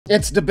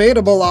It's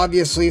debatable,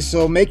 obviously,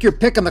 so make your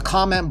pick in the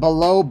comment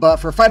below. But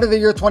for Fight of the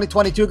Year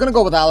 2022, gonna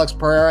go with Alex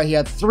Pereira. He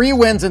had 3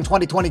 wins in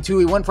 2022.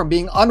 He went from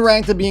being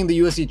unranked to being the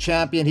UFC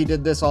champion. He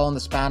did this all in the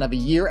span of a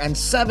year and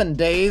 7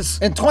 days.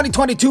 In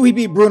 2022, he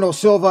beat Bruno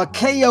Silva,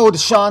 KO'd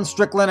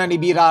Strickland, and he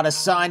beat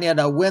Adesanya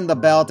to win the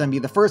belt and be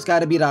the first guy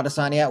to beat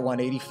Adesanya at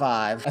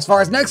 185. As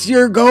far as next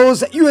year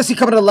goes, UFC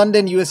coming to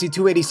London, UFC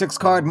 286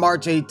 card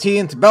March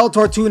 18th,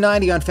 Bellator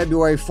 290 on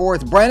February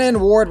 4th.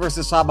 Brennan Ward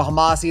versus Sabah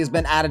Homasi has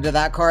been added to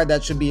that card.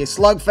 That should be a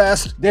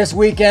slugfest. This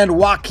weekend,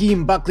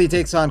 Joaquin Buckley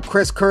takes on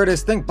Chris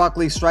Curtis. Think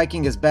Buckley's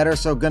striking is better,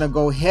 so gonna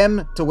go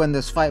him to win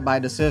this fight by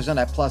decision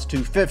at plus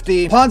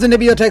 250.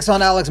 Ponzinibbio takes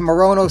on Alex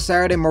Morono.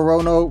 Saturday,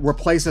 Morono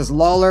replaces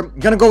Lawler.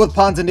 Gonna go with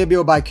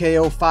Ponzinibbio by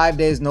KO. 5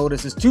 days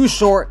notice is too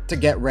short to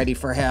get ready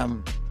for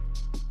him.